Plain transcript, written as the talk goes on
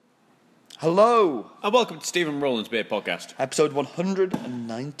Hello! And welcome to Stephen Rowland's Beer Podcast. Episode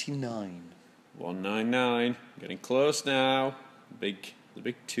 199. 199. Getting close now. The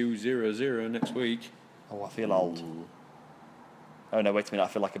big 200 next week. Oh, I feel old. Oh no, wait a minute, I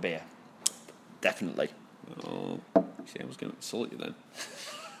feel like a beer. Definitely. Oh, see, I was going to insult you then.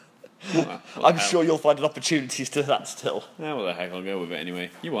 I'm sure you'll find an opportunity to that still. What the heck, I'll go with it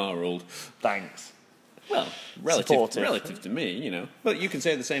anyway. You are old. Thanks. Well, relative to me, you know. But you can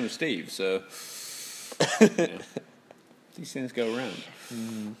say the same of Steve, so... These things go around.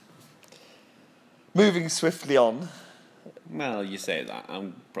 Moving swiftly on. Well, you say that.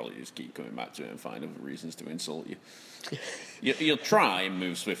 I'll probably just keep coming back to it and find other reasons to insult you. You'll try and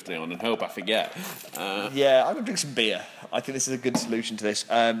move swiftly on and hope I forget. Yeah, I'm going to drink some beer. I think this is a good solution to this.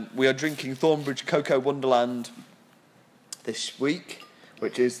 We are drinking Thornbridge Cocoa Wonderland this week,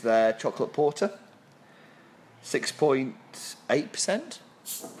 which is their chocolate porter. 6.8%.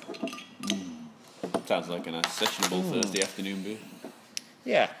 Sounds like a nice sessionable Thursday afternoon beer.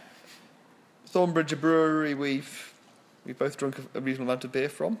 Yeah. Thornbridge, a brewery we've both drunk a reasonable amount of beer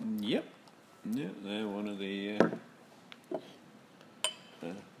from. Yep. Yeah, they're one of the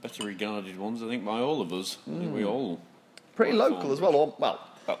better regarded ones, I think, by all of us. I think we all... Pretty like local as well.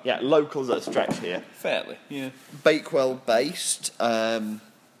 Locals at a stretch here. Fairly, yeah. Bakewell based.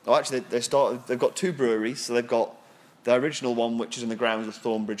 They've got two breweries. So they've got the original one, which is in the grounds of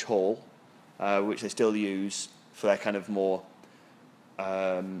Thornbridge Hall, which they still use for their kind of more,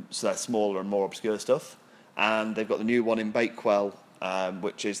 so their smaller and more obscure stuff. And they've got the new one in Bakewell,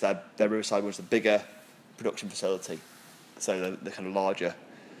 which is their Riverside, which is the bigger production facility. So the kind of larger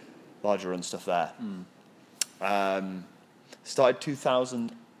run stuff there. Started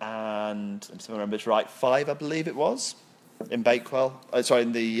 2000 and if I remember it's right, 5 I believe it was, in Bakewell.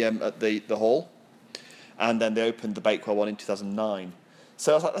 In the at the hall, and then they opened the Bakewell one in 2009.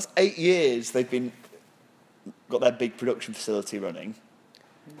 So I was like, that's 8 years they've got their big production facility running.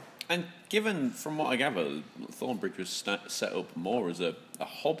 And given, from what I gather, Thornbridge was set up more as a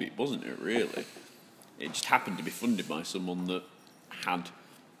hobby, wasn't it, really? It just happened to be funded by someone that had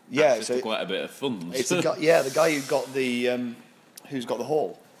access to quite a bit of funds. It's the guy who's got the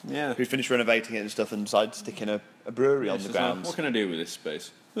hall. Yeah. Who finished renovating it and stuff and decided to stick in a brewery on the grounds. What can I do with this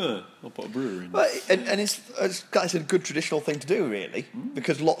space? I'll put a brewery in. And it's a good traditional thing to do, really,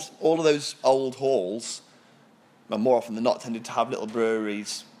 because all of those old halls, and more often than not, tended to have little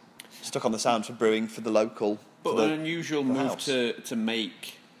breweries stuck on the sound for brewing for the local. But an unusual move to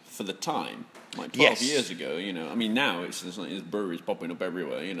make for the time, like 12 years ago, you know. I mean, now there's breweries popping up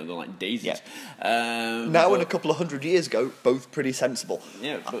everywhere, you know, they're like daisies. Yeah. Now and a couple of 100 years ago, both pretty sensible.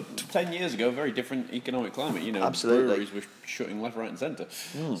 Yeah, but 10 years ago, very different economic climate, you know. Absolutely. Breweries were shutting left, right and centre.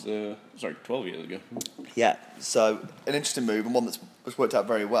 12 years ago. Yeah, so an interesting move and one that's worked out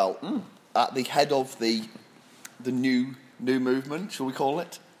very well. At the head of the new movement, shall we call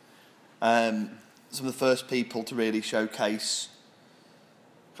it? Some of the first people to really showcase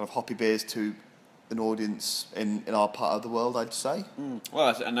kind of hoppy beers to an audience in our part of the world, I'd say.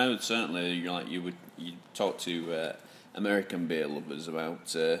 Well, I know certainly you talk to American beer lovers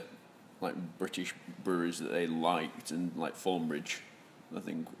about like British breweries that they liked, and like Thornbridge, I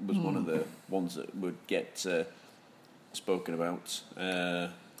think was one of the ones that would get spoken about.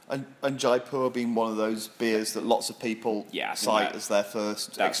 And Jaipur being one of those beers that lots of people cite as their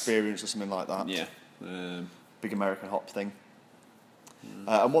first experience or something like that. Yeah. Big American hop thing.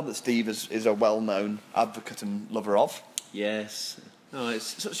 And one that Steve is a well-known advocate and lover of. Yes. Oh,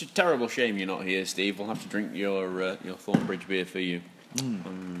 it's such a terrible shame you're not here, Steve. We'll have to drink your Thornbridge beer for you.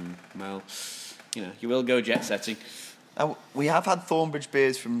 Well, you know, you will go jet setting. We have had Thornbridge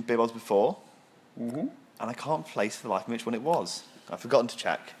beers from Beer Bods before, and I can't place for the life of me which one it was. I've forgotten to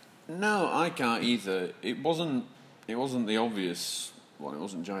check. No, I can't either. It wasn't the obvious one. It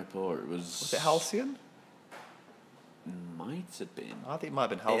wasn't Jaipur. It was. Was it Halcyon? Might have been. I think it might have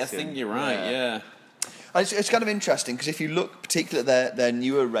been Halcyon. I think you're right. Yeah. It's kind of interesting because if you look particularly at their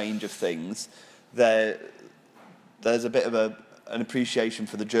newer range of things, there's a bit of an appreciation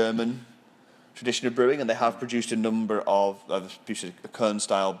for the German tradition of brewing, and they have produced a number of produced a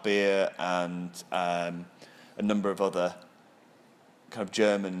Kern-style beer and a number of other kind of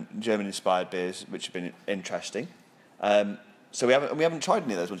German-inspired beers, which have been interesting. So we haven't tried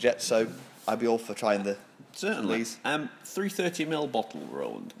any of those ones yet. So I'd be all for trying the. Certainly. 330ml bottle,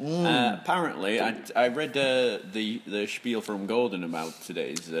 Roland. Apparently, I read the spiel from Gordon about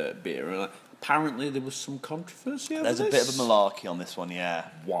today's beer, and apparently there was some controversy over this. There's a bit of a malarkey on this one, yeah.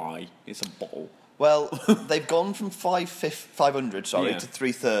 Why? It's a bottle. Well, they've gone from 500 to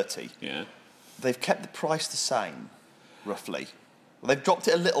 330. Yeah. They've kept the price the same, roughly. Well, they've dropped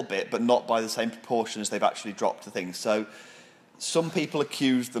it a little bit, but not by the same proportion as they've actually dropped the things. So some people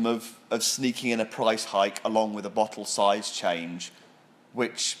accuse them of sneaking in a price hike along with a bottle size change,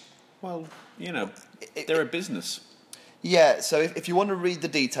 which... Well, they're a business. Yeah, so if you want to read the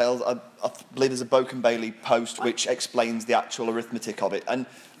details, I believe there's a Boak and Bailey post which explains the actual arithmetic of it. And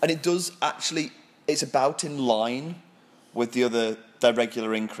it does actually... It's about in line with their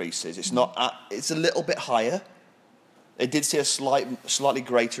regular increases. It's a little bit higher. It did see a slightly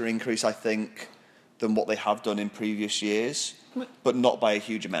greater increase, I think, than what they have done in previous years, but not by a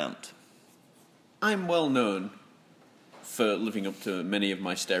huge amount. I'm well known for living up to many of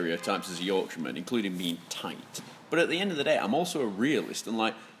my stereotypes as a Yorkshireman, including being tight. But at the end of the day, I'm also a realist,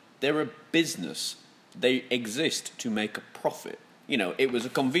 and they're a business. They exist to make a profit. It was a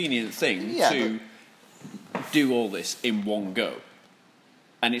convenient thing to do all this in one go.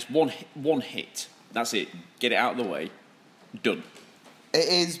 And it's one hit. That's it. Get it out of the way. Done. It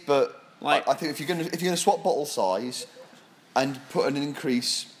is, but I think if you're gonna swap bottle size and put an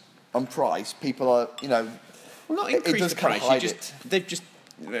increase on price, people are Well, not increase the price. They've just,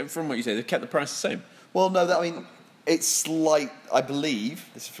 from what you say, they've kept the price the same. Well, no, it's I believe,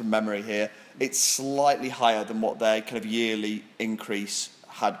 this is from memory here, it's slightly higher than what their kind of yearly increase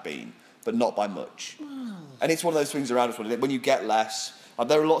had been, but not by much. And it's one of those things around us when you get less.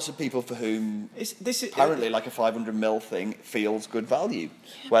 There are lots of people for whom apparently like a 500ml thing feels good value,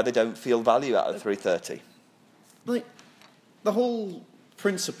 where they don't feel value out of 330. Like, the whole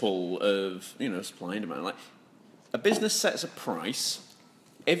principle of, supply and demand, a business sets a price.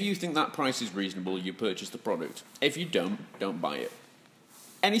 If you think that price is reasonable, you purchase the product. If you don't buy it.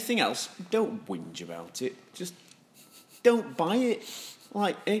 Anything else, don't whinge about it. Just don't buy it.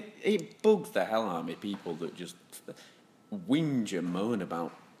 It bugs the hell out of me, people that just whinge and moan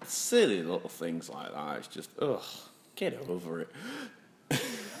about silly little things like that. It's just, get over it.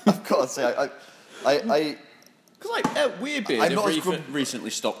 I've got to say, Because Weirbeard have recently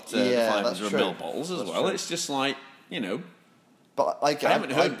stopped the 500ml bottles as well. True. It's just But I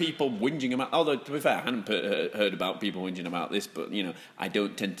haven't heard people whinging about... Although, to be fair, I hadn't heard about people whinging about this, but, I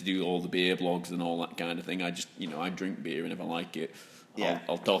don't tend to do all the beer blogs and all that kind of thing. I just, I drink beer, and if I like it,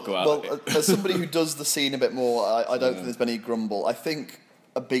 I'll talk about it. Well, as somebody who does the scene a bit more, I don't think there's been any grumble. I think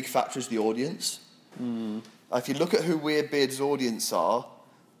a big factor is the audience. If you look at who Weirdbeard's audience are,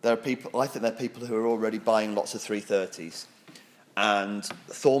 I think they're people who are already buying lots of 330s. And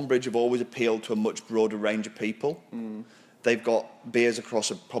Thornbridge have always appealed to a much broader range of people. They've got beers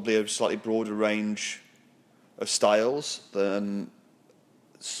across probably a slightly broader range of styles. And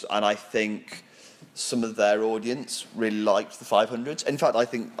I think some of their audience really liked the 500s. In fact,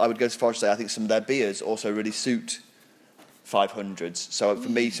 I would go as far as to say I think some of their beers also really suit 500s. So for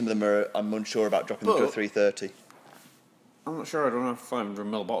me, some of them I'm unsure about dropping them to a 330. I'm not sure I don't have a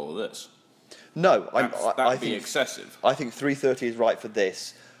 500ml bottle of this. No, that'd be excessive. I think 330 is right for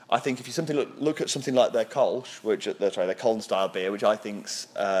this. I think if you look at something like their Kolsch, their Colne style beer, which I think's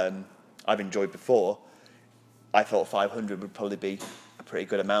I've enjoyed before, I thought 500 would probably be a pretty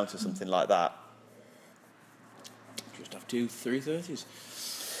good amount of something like that. Just have 2 330s.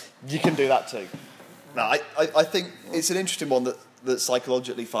 You can do that too. No, I think it's an interesting one that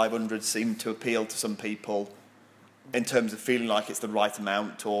psychologically 500s seem to appeal to some people in terms of feeling like it's the right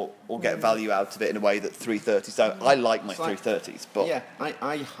amount or get value out of it in a way that 330s don't. I like my 330s, but... Yeah,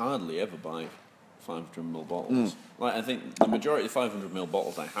 I hardly ever buy 500ml bottles. I think the majority of 500ml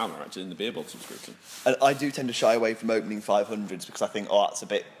bottles I have are actually in the beer bottle subscription. And I do tend to shy away from opening 500s because I think, that's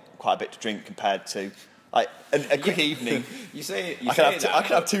quite a bit to drink compared to... a quick evening. I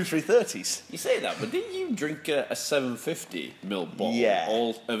could have 2 330s. You say that, but didn't you drink a 750ml bottle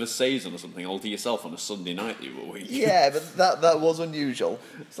all of a saison or something all to yourself on a Sunday night the other week? Yeah, but that was unusual.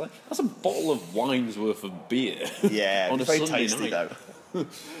 It's that's a bottle of wine's worth of beer. Yeah, on a very Sunday tasty night. Though.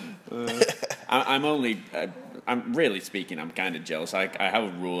 I'm really speaking, I'm kind of jealous. I have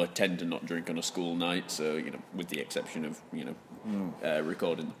a rule, I tend to not drink on a school night, so, with the exception of,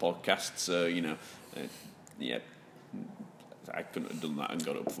 recording the podcast, so, I couldn't have done that and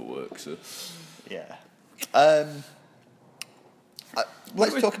got up for work, so... Yeah.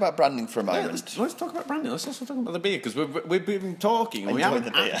 Let's talk about branding for a moment. Let's talk about branding. Let's also talk about the beer, because we've been talking, and we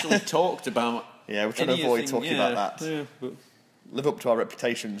haven't actually talked about... Yeah, we're trying to avoid talking about that. Yeah, but... Live up to our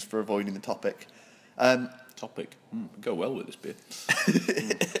reputations for avoiding the topic. Topic? Go well with this beer.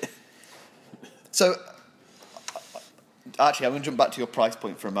 So, actually, I'm going to jump back to your price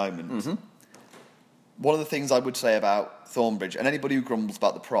point for a moment. Mm-hmm. One of the things I would say about Thornbridge, and anybody who grumbles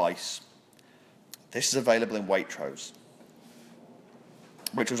about the price, this is available in Waitrose,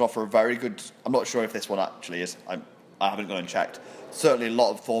 which was offer a very good... I'm not sure if this one actually is. I haven't gone and checked. Certainly, a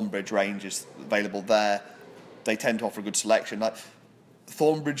lot of Thornbridge range is available there. They tend to offer a good selection. Like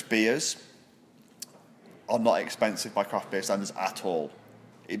Thornbridge beers are not expensive by craft beer standards at all.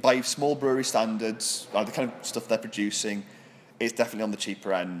 By small brewery standards, the kind of stuff they're producing, it's definitely on the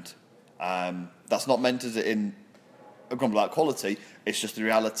cheaper end. That's not meant as in a grumble about quality. It's just the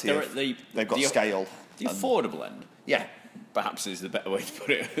reality of they've got scale. The affordable end. Yeah. Perhaps is the better way to put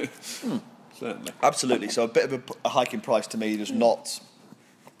it. Certainly. Absolutely. So a bit of a hike in price to me is not,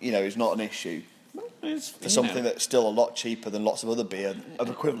 is not an issue. For something that's still a lot cheaper than lots of other beer of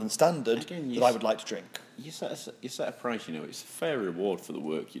equivalent standard that I would like to drink. You set a price, it's a fair reward for the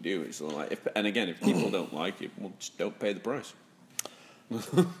work you do. It's like, if people don't like it, well, just don't pay the price.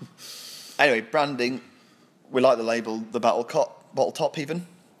 Anyway, branding, we like the label, the bottle top even.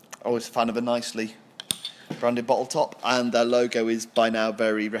 Always a fan of a nicely branded bottle top, and their logo is by now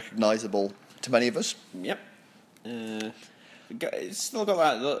very recognisable to many of us. Yep. It's still got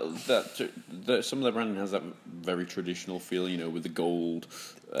that some of the branding has that very traditional feel, with the gold.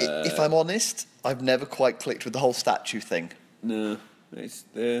 If I'm honest, I've never quite clicked with the whole statue thing. No, it's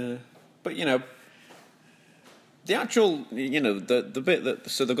the, but the actual, the bit that,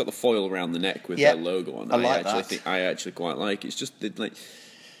 so they've got the foil around the neck with their logo on. I actually quite like. It's just like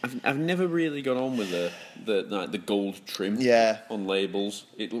I've never really got on with the gold trim on labels.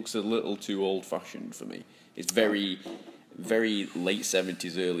 It looks a little too old fashioned for me. It's very late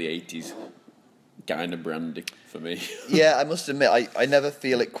 70s, early 80s kind of branding for me. Yeah, I must admit, I never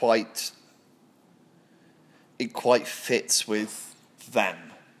feel it quite fits with them.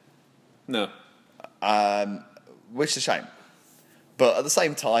 No. Which is a shame. But at the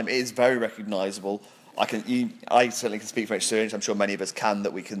same time, it is very recognisable. I certainly can speak from experience, I'm sure many of us can,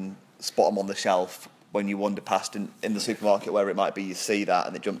 that we can spot them on the shelf when you wander past in the supermarket, wherever it might be, you see that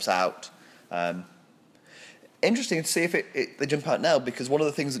and it jumps out. Interesting to see if they jump out now, because one of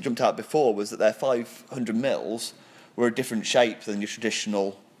the things that jumped out before was that their 500 mils were a different shape than your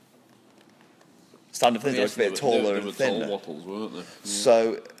traditional standard thing. They were a bit taller and thinner. Tall bottles, weren't they? Yeah.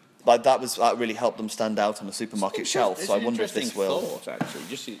 So that really helped them stand out on the supermarket shelf. So I wonder if this will. Thought, actually,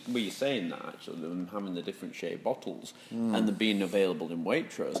 just were you saying that actually, them having the different shaped bottles and them being available in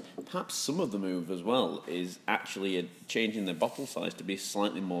Waitrose, perhaps some of the move as well is actually changing their bottle size to be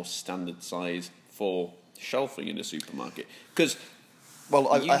slightly more standard size for shelving in a supermarket. Because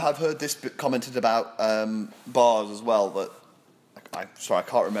I have heard this commented about bars as well. That I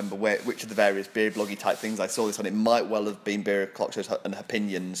can't remember which of the various beer bloggy type things I saw this on. It might well have been Beer Clock Shows and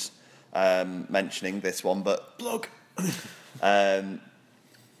Opinions mentioning this one, but blog. There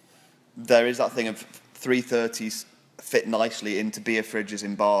is that thing of 330s fit nicely into beer fridges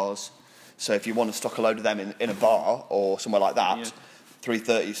in bars. So if you want to stock a load of them in a bar or somewhere like that,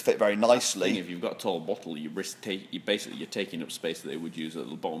 330s fit very nicely. If you've got a tall bottle, you're taking up space that they would use at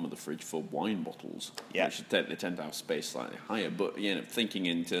the bottom of the fridge for wine bottles. Yeah, they tend to have space slightly higher. But thinking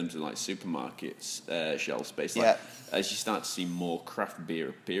in terms of like supermarkets, shelf space, as you start to see more craft beer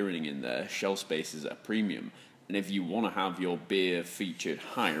appearing in there, shelf space is at a premium. And if you want to have your beer featured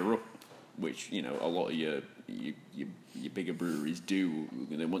higher up, which a lot of your bigger breweries do,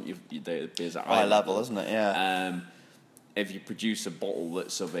 they want your beers at high level, isn't it? Yeah. If you produce a bottle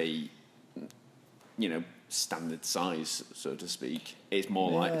that's of a, standard size, so to speak, it's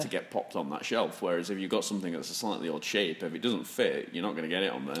more likely to get popped on that shelf. Whereas if you've got something that's a slightly odd shape, if it doesn't fit, you're not going to get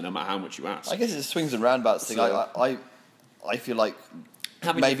it on there, no matter how much you ask. I guess it's a swings and roundabouts thing. I feel like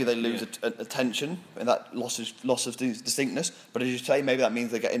maybe they lose attention and that loss of distinctness. But as you say, maybe that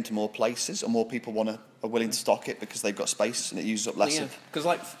means they get into more places and more people are willing to stock it because they've got space and it uses up less. Yeah, because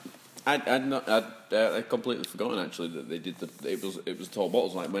I'd completely forgotten actually that they did it was tall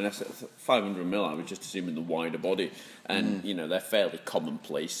bottles. Like when I said 500 ml, I was just assuming the wider body, and they're fairly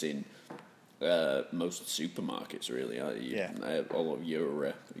commonplace in most supermarkets. Really, all of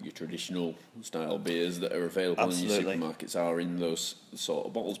your traditional style beers that are available in your supermarkets are in those sort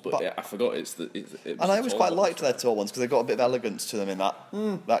of bottles. But I forgot and I always quite liked their tall ones because they've got a bit of elegance to them in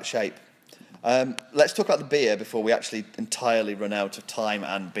that shape. Let's talk about the beer before we actually entirely run out of time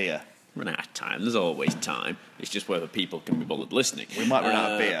and beer. Run out of time. There's always time. It's just whether people can be bothered listening. We might run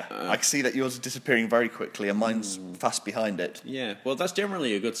out of beer. I can see that yours is disappearing very quickly and mine's fast behind it. Yeah, well, that's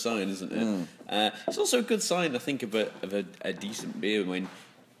generally a good sign, isn't it? It's also a good sign, I think, of a decent beer when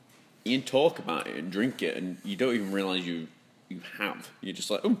you talk about it and drink it and you don't even realise you have. You're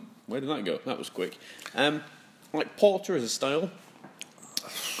just like, oh, where did that go? That was quick. Like porter as a style,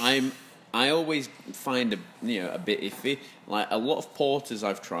 I always find a bit iffy. Like a lot of porters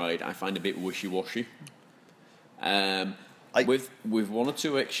I've tried, I find a bit wishy-washy. With one or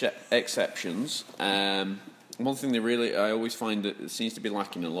two exceptions, one thing I always find that seems to be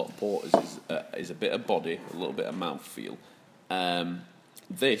lacking in a lot of porters is a bit of body, a little bit of mouthfeel.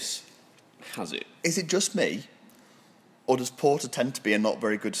 This has it. Is it just me, or does porter tend to be a not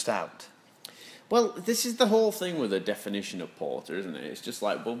very good stout? Well, this is the whole thing with the definition of porter, isn't it? It's just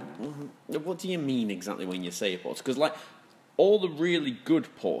like, well, what do you mean exactly when you say porter? Because, like, all the really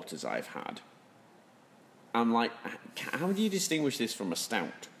good porters I've had, I'm like, how do you distinguish this from a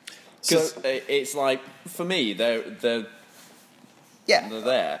stout? Because it's like, for me, they're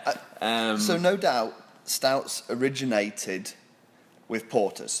there. So no doubt, stouts originated with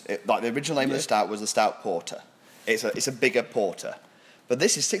porters. Like the original name of the stout was the stout porter. It's a bigger porter. But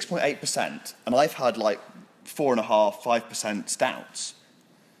this is 6.8%, and I've had like 4.5%, 5% stouts.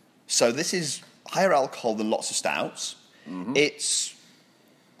 So this is higher alcohol than lots of stouts. Mm-hmm.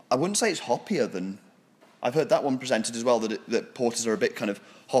 I wouldn't say it's hoppier than. I've heard that one presented as well, that porters are a bit kind of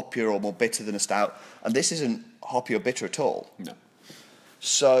hoppier or more bitter than a stout, and this isn't hoppy or bitter at all. No.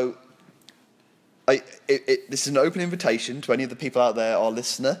 So, this is an open invitation to any of the people out there, our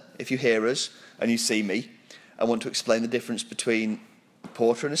listener, if you hear us and you see me and want to explain the difference between a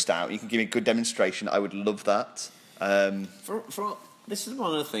porter and a stout. You can give me a good demonstration. I would love that. This is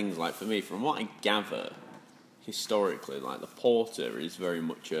one of the things, like, for me, from what I gather, historically, like, the porter is very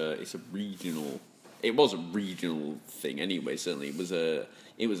much it's a regional. It was a regional thing anyway. Certainly,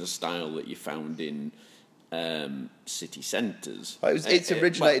 it was a style that you found in city centres. It's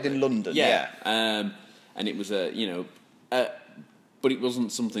originated in London. Yeah. And it was but it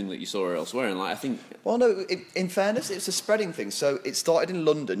wasn't something that you saw elsewhere. And like I think, well, no. In fairness, it's a spreading thing. So it started in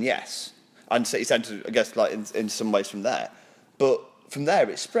London, yes, and city centres, I guess, like in some ways from there. But from there,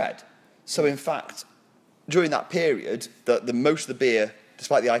 it spread. So in fact, during that period, the most of the beer,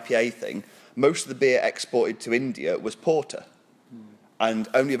 despite the IPA thing, most of the beer exported to India was porter, and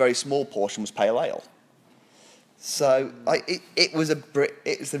only a very small portion was pale ale. So it was a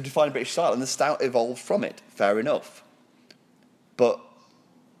defined British style, and the stout evolved from it. Fair enough. But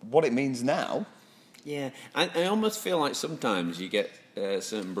what it means now... Yeah, I almost feel like sometimes you get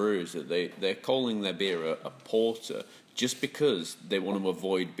certain breweries that they're calling their beer a porter just because they want to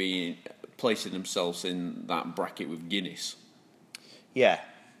avoid placing themselves in that bracket with Guinness. Yeah.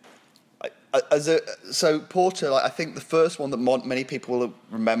 So porter, like, I think the first one that many people will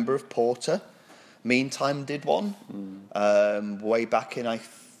remember of porter, Meantime did one way back in, I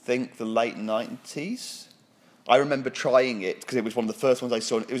think, the late 90s. I remember trying it because it was one of the first ones I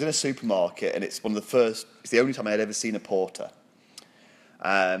saw. It was in a supermarket, and it's the only time I had ever seen a porter.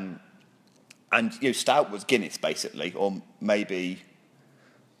 And stout was Guinness basically, or maybe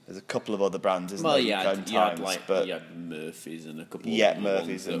there's a couple of other brands, isn't there? You had Murphy's and a couple of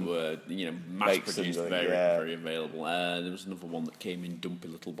Murphy's ones that were mass produced, very available. There was another one that came in dumpy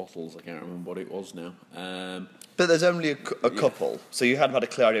little bottles. I can't remember what it was now. But there's only a couple, so you had a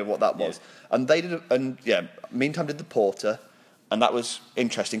clear idea of what that was. Yeah. And they did, Meantime did the porter, and that was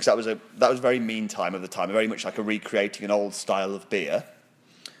interesting because that was very Meantime of the time, very much like a recreating an old style of beer.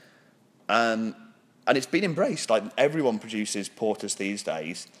 And it's been embraced. Like, everyone produces porters these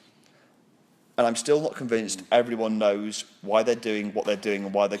days, and I'm still not convinced everyone knows why they're doing what they're doing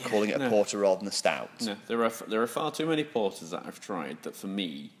and why they're calling it a porter rather than a stout. No, there are far too many porters that I've tried that for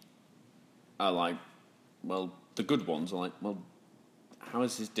me are like, well, the good ones are like, well, how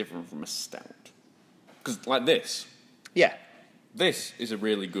is this different from a stout? Because like this, this is a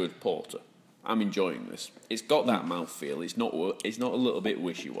really good porter. I'm enjoying this. It's got that mouthfeel. It's not a little bit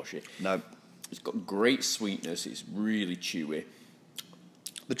wishy-washy. No. It's got great sweetness. It's really chewy.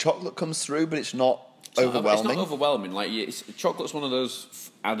 The chocolate comes through, but it's not overwhelming. It's not overwhelming. Like, chocolate's one of those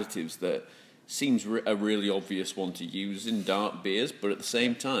additives that seems a really obvious one to use in dark beers, but at the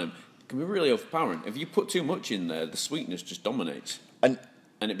same time, it can be really overpowering. If you put too much in there, the sweetness just dominates. And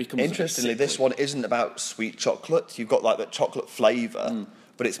it becomes... Interestingly, this one isn't about sweet chocolate. You've got like that chocolate flavour,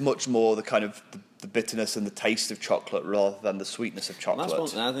 but it's much more the kind of the bitterness and the taste of chocolate rather than the sweetness of chocolate.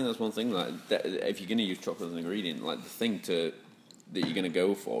 I think that's one thing. Like, if you're going to use chocolate as an ingredient, like the thing that you're going to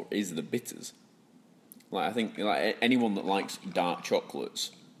go for is the bitters. Like, I think anyone that likes dark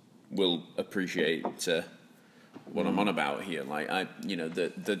chocolates will appreciate what I'm on about here. Like,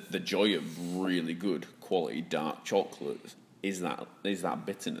 the joy of really good quality dark chocolate is that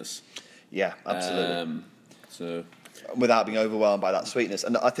bitterness. Yeah, absolutely. So without being overwhelmed by that sweetness,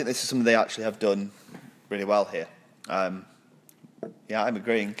 and I think this is something they actually have done really well here. I'm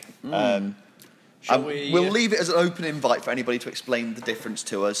agreeing. We'll leave it as an open invite for anybody to explain the difference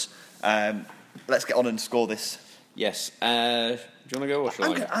to us. Let's get on and score this. Yes. Do you want to go or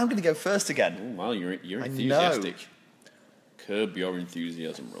shall I? I'm going to go first again. Oh, wow, you're enthusiastic. Curb your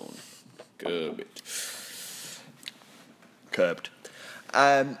enthusiasm, Roland. Curb it. curbed.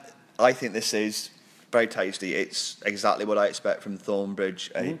 I think this is very tasty. It's exactly what I expect from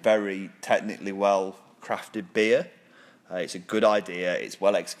Thornbridge. A very technically well crafted beer. It's a good idea. It's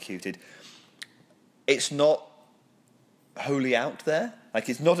well executed. It's not wholly out there. Like,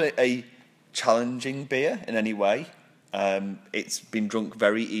 it's not a challenging beer in any way. It's been drunk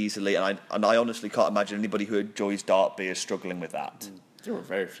very easily, and I honestly can't imagine anybody who enjoys dark beer struggling with that. There are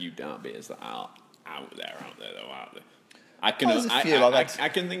very few dark beers that are out there, though, aren't there? There's a few. I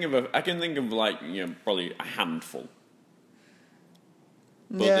can think of like, probably a handful.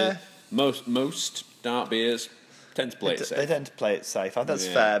 But most dark beers tend to play it safe. They tend to play it safe. I think that's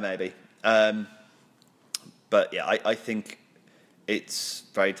fair, maybe. But yeah, I think it's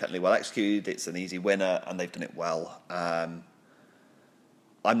very technically well executed. It's an easy winner, and they've done it well. I'm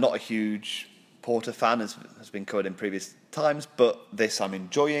not a huge porter fan, as has been covered in previous times, but this I'm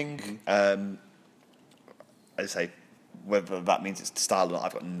enjoying. As I say, whether that means it's the style or not,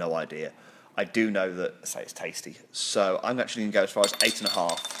 I've got no idea. I do know that, it's tasty. So I'm actually going to go as far as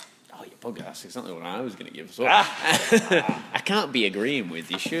 8.5. Oh, you bugger! That's exactly what I was going to give. So I can't be agreeing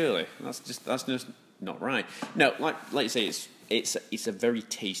with you. Surely that's just not right. No, like you say, it's a very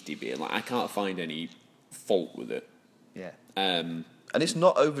tasty beer. Like, I can't find any fault with it. Yeah. And it's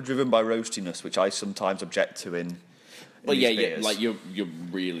not overdriven by roastiness, which I sometimes object to in. Well, yeah, like you're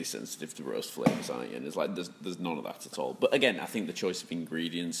really sensitive to roast flavors, aren't you? And it's like there's none of that at all. But again, I think the choice of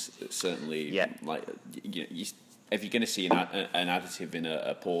ingredients certainly, like, if you're going to see an additive in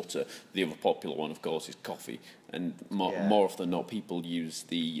a porter, the other popular one, of course, is coffee. And more often than not, people use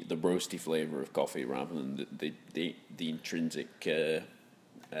the roasty flavour of coffee rather than the intrinsic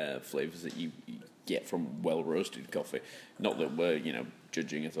flavours that you get from well roasted coffee. Not that we're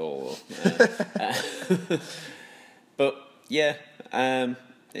judging at all. But yeah,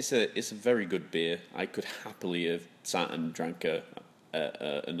 it's a very good beer. I could happily have sat and drank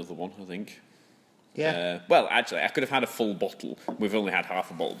another one, I think. Yeah. Well, actually, I could have had a full bottle. We've only had half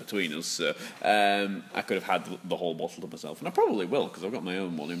a bottle between us, so I could have had the whole bottle to myself, and I probably will because I've got my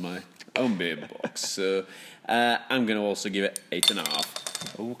own one in my own beer box. So I'm going to also give it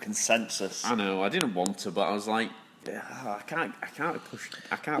 8.5. Oh, consensus. I know. I didn't want to, but I was like, I can't push.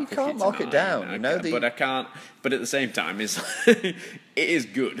 I can't. You push can't it mark it down. but I can't. But at the same time, it is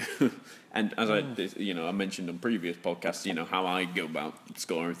good. And as I mentioned on previous podcasts, how I go about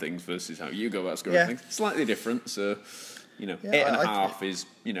scoring things versus how you go about scoring things, slightly different. So, 8.5 is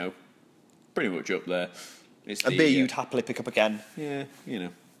pretty much up there. It's a beer you'd happily pick up again. Yeah,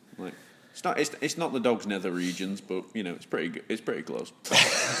 like it's not the dog's nether regions, but it's pretty good. It's pretty close.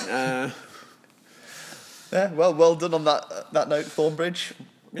 Yeah, well done on that note, Thornbridge.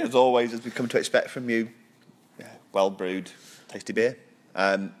 Yeah. As always, as we come to expect from you, well brewed, tasty beer.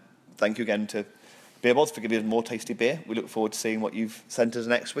 Thank you again to Beerbods for giving us more tasty beer. We look forward to seeing what you've sent us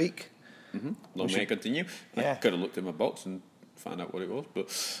next week. Mm-hmm. Long may it continue. I could have looked in my box and found out what it was,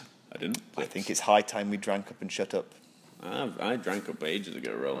 but I didn't. I think it's high time we drank up and shut up. I drank up ages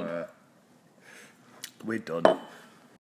ago, Roland. We're done.